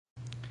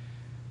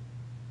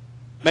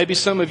Maybe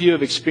some of you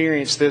have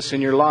experienced this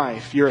in your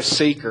life. You're a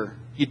seeker.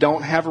 You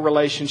don't have a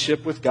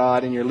relationship with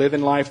God and you're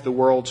living life the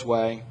world's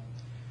way.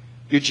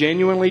 You're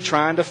genuinely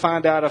trying to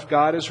find out if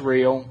God is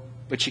real,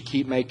 but you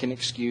keep making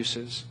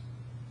excuses.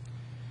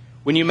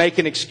 When you make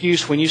an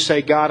excuse, when you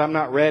say, God, I'm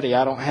not ready,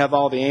 I don't have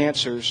all the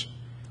answers,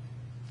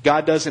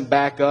 God doesn't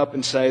back up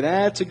and say,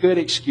 that's a good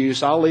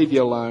excuse, I'll leave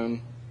you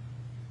alone.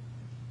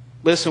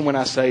 Listen when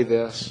I say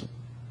this.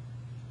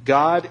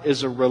 God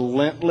is a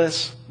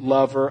relentless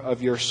lover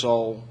of your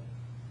soul.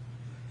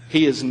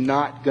 He is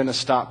not going to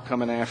stop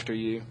coming after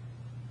you.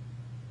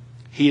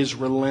 He is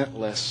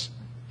relentless.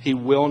 He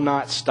will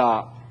not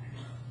stop.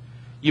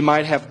 You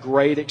might have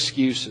great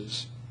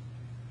excuses.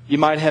 You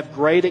might have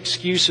great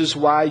excuses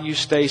why you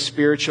stay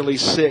spiritually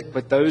sick,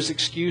 but those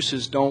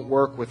excuses don't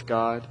work with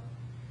God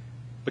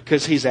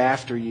because He's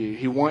after you.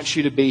 He wants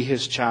you to be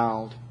His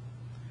child.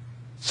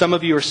 Some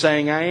of you are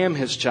saying, I am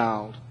His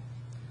child.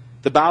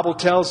 The Bible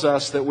tells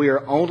us that we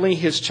are only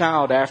His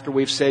child after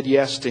we've said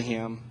yes to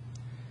Him.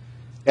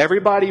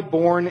 Everybody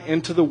born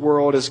into the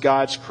world is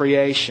God's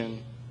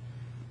creation,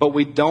 but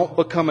we don't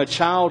become a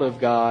child of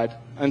God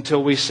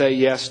until we say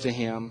yes to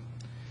Him.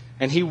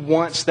 And He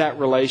wants that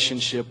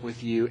relationship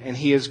with you, and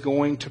He is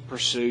going to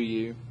pursue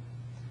you.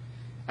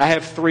 I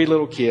have 3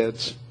 little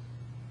kids.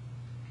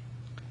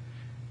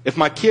 If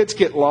my kids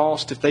get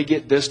lost, if they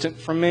get distant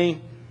from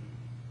me,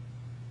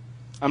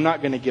 I'm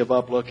not going to give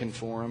up looking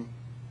for them.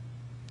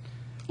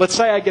 Let's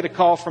say I get a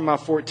call from my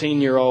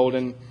 14-year-old,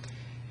 and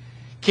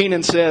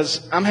Keenan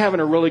says, I'm having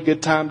a really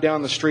good time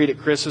down the street at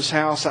Chris's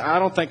house. I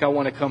don't think I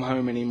want to come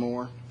home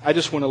anymore. I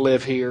just want to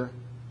live here.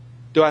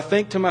 Do I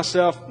think to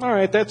myself, all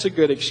right, that's a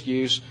good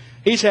excuse.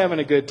 He's having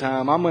a good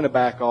time. I'm going to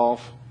back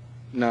off.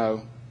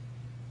 No.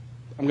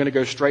 I'm going to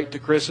go straight to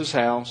Chris's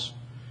house,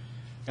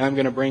 and I'm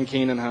going to bring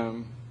Keenan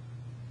home.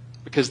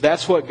 Because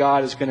that's what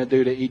God is going to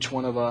do to each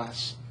one of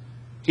us.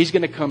 He's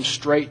going to come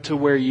straight to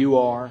where you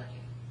are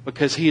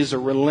because He is a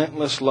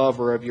relentless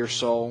lover of your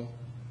soul.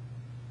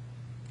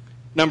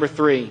 Number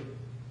 3,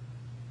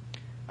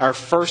 our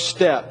first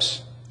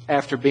steps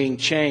after being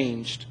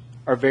changed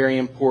are very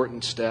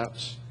important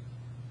steps.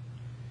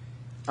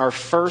 Our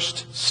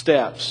first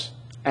steps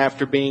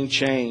after being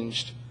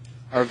changed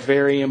are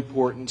very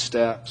important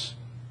steps.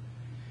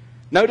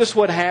 Notice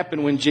what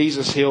happened when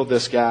Jesus healed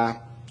this guy.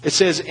 It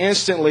says,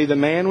 instantly the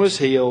man was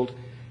healed.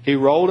 He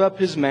rolled up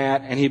his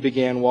mat and he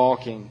began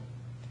walking.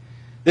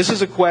 This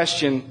is a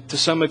question to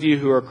some of you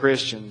who are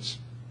Christians.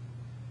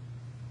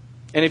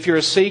 And if you're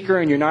a seeker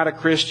and you're not a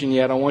Christian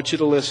yet, I want you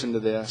to listen to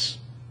this.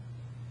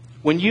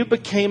 When you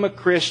became a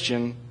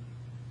Christian,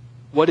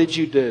 what did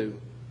you do?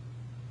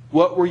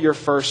 What were your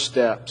first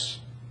steps?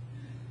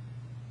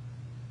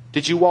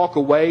 Did you walk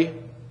away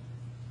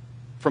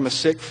from a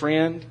sick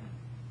friend?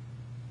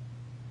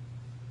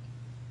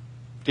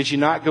 Did you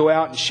not go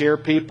out and share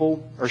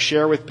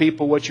with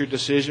people what your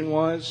decision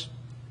was?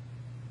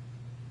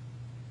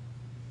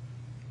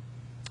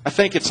 I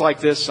think it's like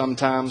this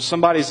sometimes.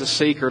 Somebody's a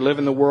seeker,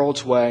 living the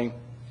world's way,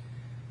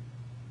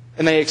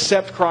 and they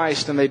accept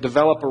Christ and they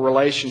develop a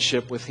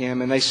relationship with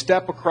Him, and they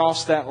step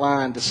across that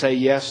line to say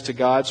yes to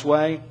God's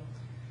way.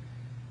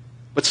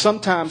 But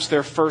sometimes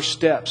their first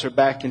steps are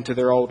back into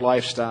their old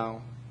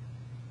lifestyle.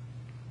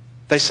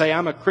 They say,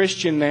 I'm a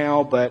Christian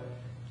now, but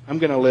I'm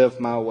going to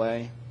live my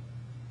way.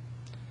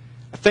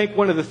 I think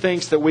one of the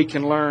things that we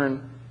can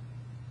learn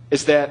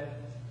is that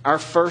our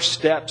first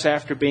steps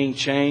after being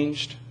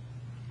changed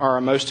are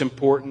our most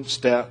important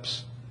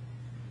steps.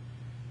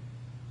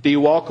 Do you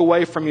walk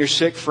away from your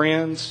sick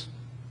friends?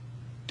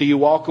 Do you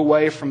walk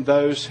away from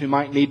those who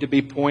might need to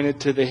be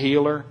pointed to the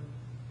healer?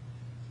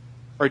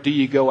 Or do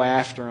you go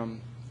after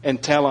them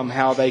and tell them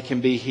how they can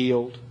be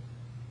healed?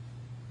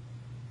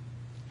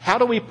 How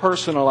do we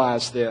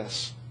personalize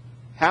this?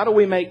 How do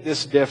we make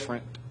this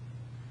different?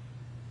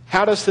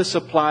 How does this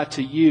apply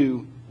to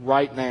you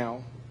right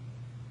now?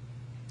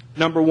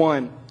 Number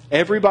 1,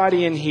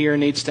 everybody in here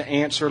needs to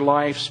answer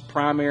life's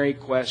primary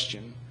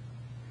question.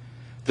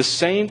 The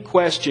same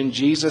question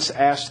Jesus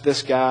asked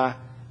this guy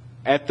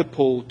at the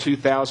pool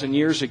 2,000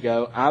 years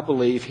ago, I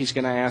believe He's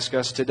going to ask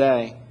us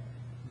today.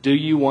 Do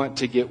you want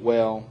to get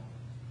well?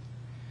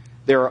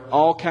 There are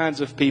all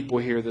kinds of people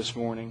here this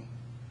morning.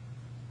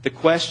 The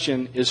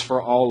question is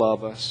for all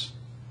of us.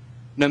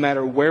 No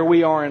matter where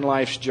we are in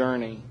life's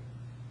journey,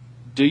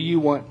 do you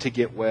want to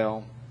get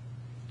well?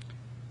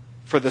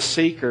 For the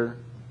seeker,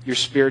 you're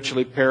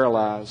spiritually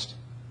paralyzed.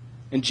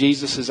 And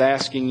Jesus is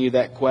asking you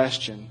that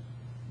question.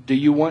 Do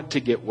you want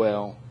to get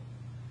well?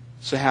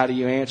 So how do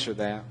you answer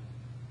that?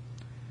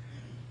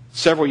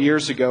 Several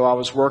years ago, I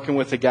was working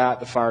with a guy at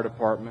the fire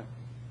department.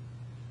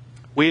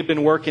 We had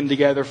been working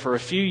together for a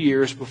few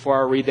years before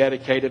I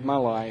rededicated my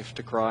life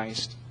to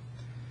Christ.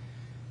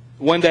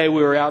 One day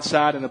we were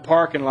outside in the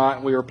parking lot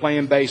and we were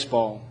playing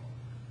baseball.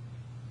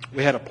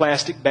 We had a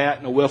plastic bat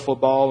and a wiffle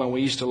ball, and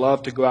we used to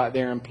love to go out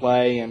there and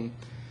play. And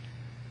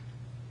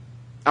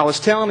I was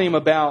telling him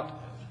about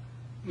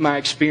my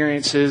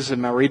experiences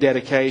and my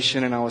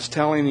rededication, and I was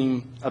telling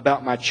him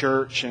about my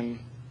church. And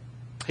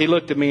he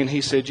looked at me and he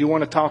said, you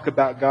want to talk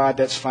about God?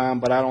 That's fine,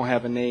 but I don't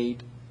have a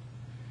need.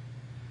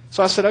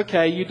 So I said,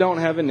 okay, you don't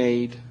have a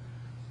need.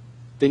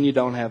 Then you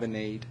don't have a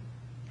need.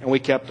 And we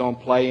kept on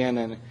playing,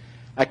 and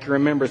I can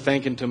remember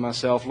thinking to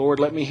myself, Lord,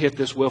 let me hit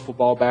this wiffle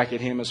ball back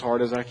at him as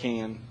hard as I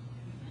can.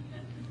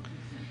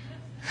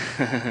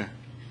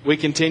 We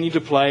continued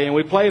to play, and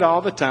we played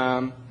all the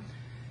time.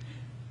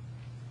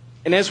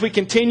 And as we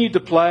continued to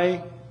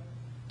play,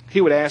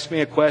 he would ask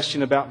me a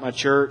question about my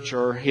church,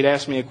 or he'd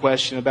ask me a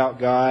question about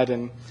God.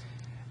 And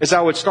as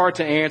I would start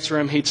to answer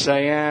him, he'd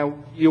say,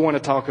 you want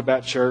to talk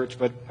about church,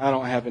 but I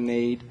don't have a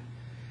need.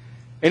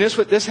 And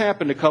this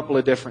happened a couple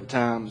of different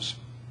times.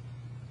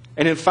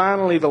 And then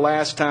finally, the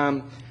last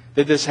time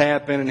that this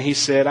happened, and he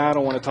said, I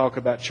don't want to talk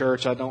about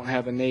church, I don't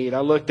have a need. I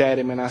looked at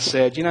him and I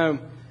said,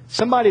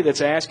 somebody that's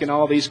asking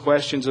all these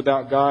questions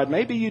about God,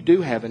 maybe you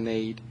do have a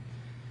need.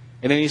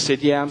 And then he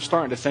said, yeah, I'm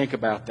starting to think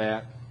about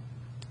that.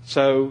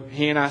 So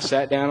he and I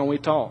sat down and we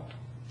talked.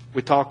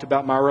 We talked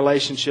about my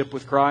relationship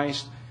with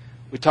Christ.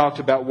 We talked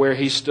about where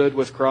he stood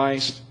with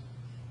Christ.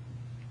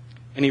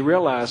 And he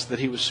realized that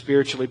he was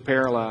spiritually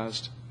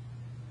paralyzed.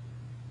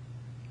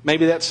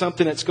 Maybe that's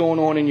something that's going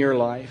on in your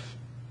life.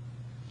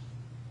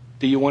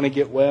 Do you want to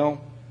get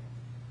well?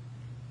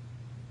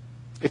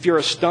 If you're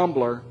a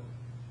stumbler,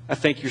 I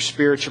think you're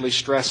spiritually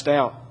stressed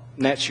out,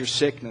 and that's your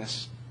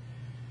sickness.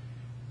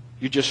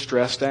 You're just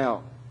stressed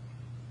out.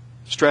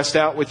 Stressed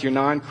out with your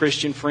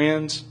non-Christian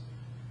friends.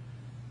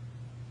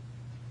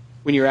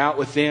 When you're out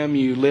with them,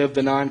 you live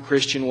the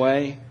non-Christian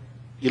way.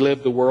 You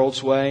live the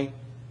world's way.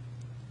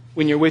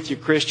 When you're with your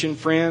Christian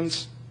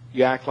friends,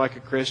 you act like a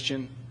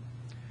Christian.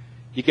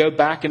 You go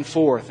back and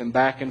forth,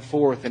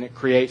 and it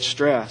creates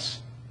stress.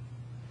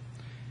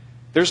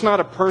 There's not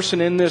a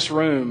person in this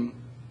room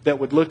that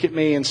would look at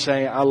me and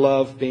say, I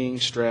love being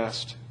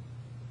stressed.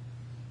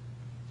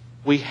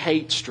 We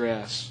hate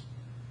stress.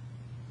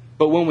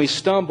 But when we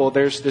stumble,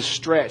 there's this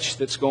stretch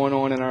that's going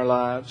on in our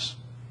lives.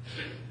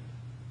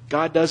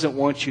 God doesn't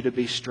want you to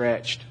be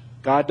stretched.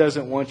 God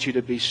doesn't want you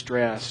to be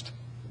stressed.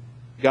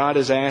 God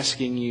is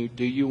asking you,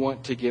 do you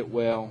want to get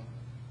well?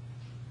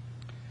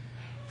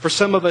 For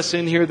some of us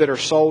in here that are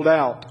sold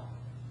out,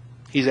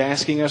 He's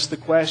asking us the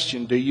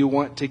question, do you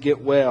want to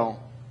get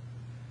well?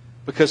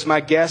 Because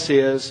my guess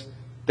is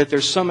that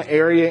there's some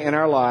area in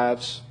our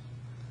lives,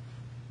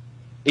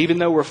 even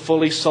though we're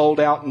fully sold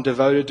out and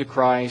devoted to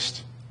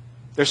Christ,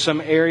 there's some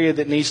area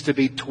that needs to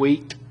be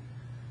tweaked.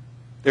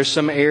 There's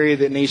some area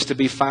that needs to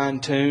be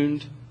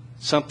fine-tuned,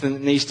 something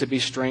that needs to be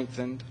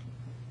strengthened.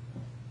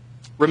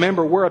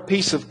 Remember, we're a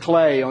piece of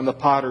clay on the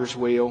potter's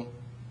wheel,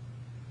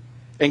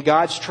 and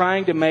God's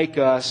trying to make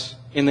us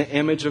in the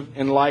image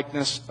and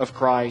likeness of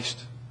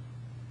Christ.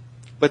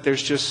 But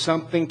there's just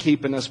something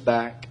keeping us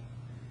back.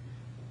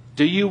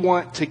 Do you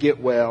want to get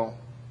well?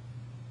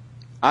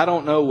 I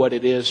don't know what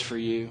it is for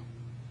you.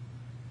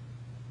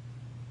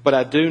 But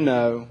I do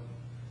know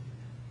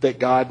that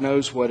God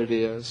knows what it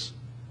is.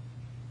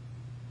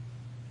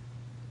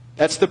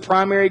 That's the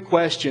primary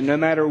question. No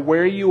matter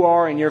where you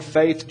are in your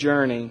faith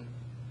journey,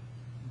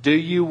 do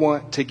you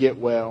want to get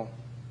well?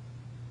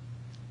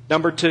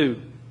 Number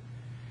 2,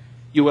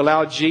 you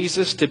allow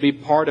Jesus to be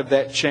part of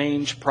that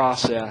change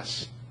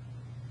process.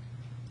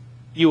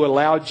 You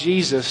allow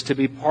Jesus to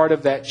be part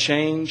of that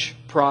change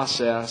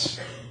process.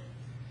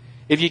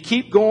 If you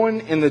keep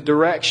going in the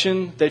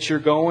direction that you're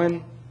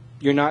going,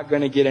 you're not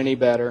going to get any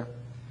better.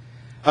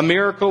 A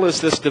miracle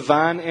is this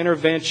divine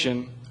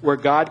intervention where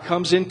God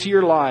comes into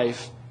your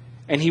life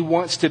and He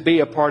wants to be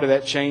a part of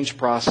that change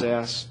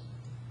process.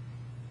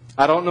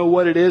 I don't know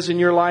what it is in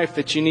your life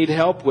that you need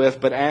help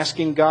with, but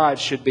asking God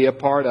should be a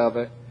part of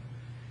it.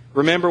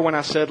 Remember when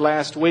I said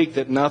last week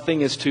that nothing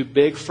is too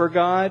big for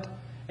God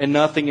and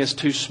nothing is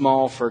too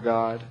small for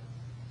God.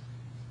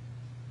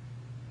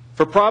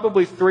 For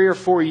probably 3 or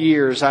 4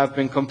 years, I've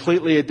been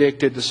completely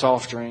addicted to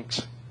soft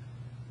drinks.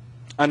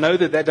 I know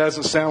that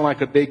doesn't sound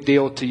like a big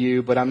deal to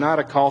you, but I'm not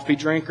a coffee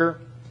drinker.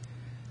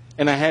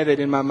 And I have it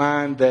in my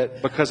mind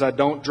that because I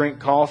don't drink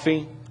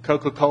coffee,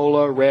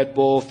 Coca-Cola, Red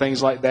Bull,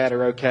 things like that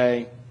are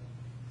okay.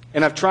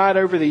 And I've tried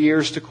over the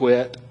years to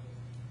quit.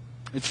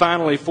 And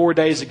finally, 4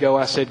 days ago,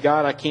 I said,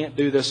 God, I can't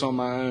do this on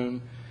my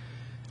own.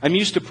 I'm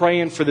used to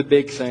praying for the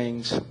big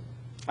things.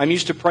 I'm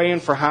used to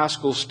praying for high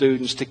school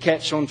students to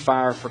catch on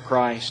fire for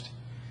Christ.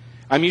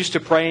 I'm used to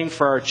praying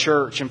for our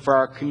church and for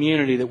our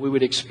community that we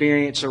would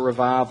experience a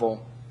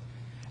revival.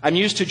 I'm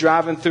used to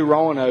driving through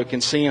Roanoke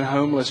and seeing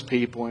homeless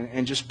people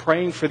and just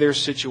praying for their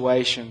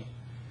situation.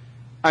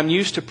 I'm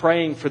used to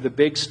praying for the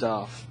big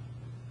stuff.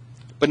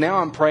 But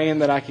now I'm praying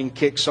that I can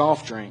kick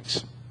soft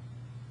drinks.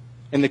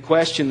 And the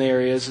question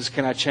there is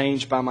can I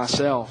change by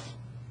myself?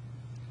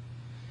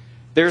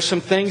 There are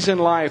some things in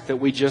life that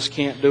we just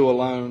can't do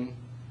alone.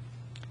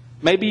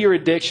 Maybe your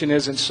addiction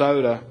isn't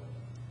soda.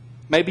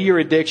 Maybe your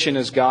addiction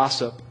is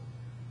gossip.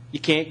 You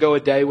can't go a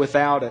day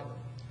without it.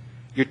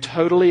 You're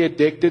totally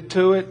addicted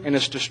to it and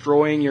it's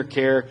destroying your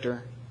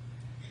character.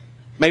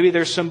 Maybe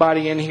there's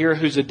somebody in here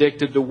who's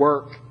addicted to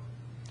work.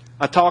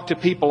 I talk to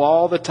people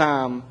all the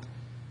time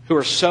who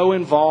are so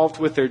involved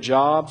with their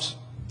jobs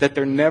that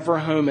they're never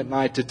home at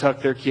night to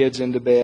tuck their kids into bed.